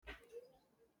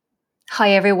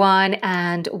Hi, everyone,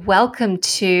 and welcome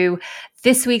to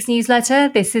this week's newsletter.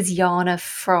 This is Yana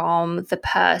from The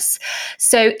Purse.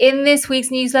 So in this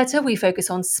week's newsletter, we focus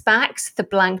on SPACs, the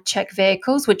blank check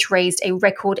vehicles, which raised a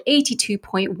record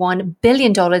 $82.1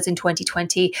 billion in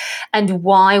 2020, and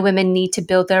why women need to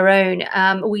build their own.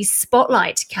 We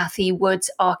spotlight Cathie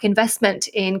Wood's ARK investment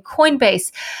in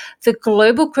Coinbase, the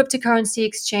global cryptocurrency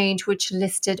exchange, which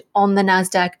listed on the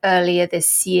NASDAQ earlier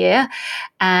this year.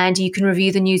 And you can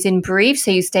review the news in brief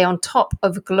so you stay on top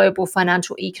of global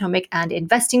financial, economic, and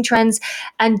investing trends.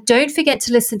 And don't forget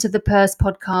to listen to the Purse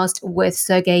podcast with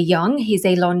Sergey Young. He's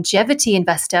a longevity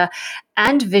investor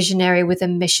and visionary with a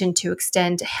mission to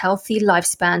extend healthy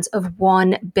lifespans of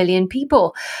 1 billion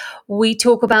people. We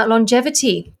talk about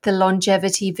longevity, the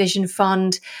Longevity Vision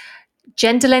Fund,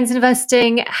 gender lens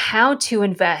investing, how to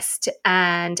invest,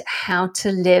 and how to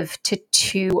live to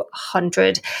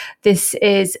 200. This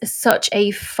is such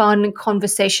a fun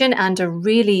conversation and a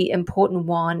really important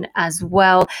one as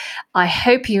well. I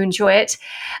hope you enjoy it.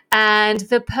 And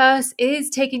the Purse is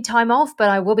taking time off, but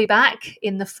I will be back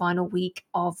in the final week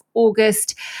of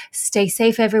August. Stay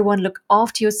safe, everyone. Look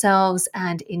after yourselves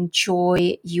and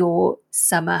enjoy your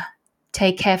summer.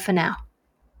 Take care for now.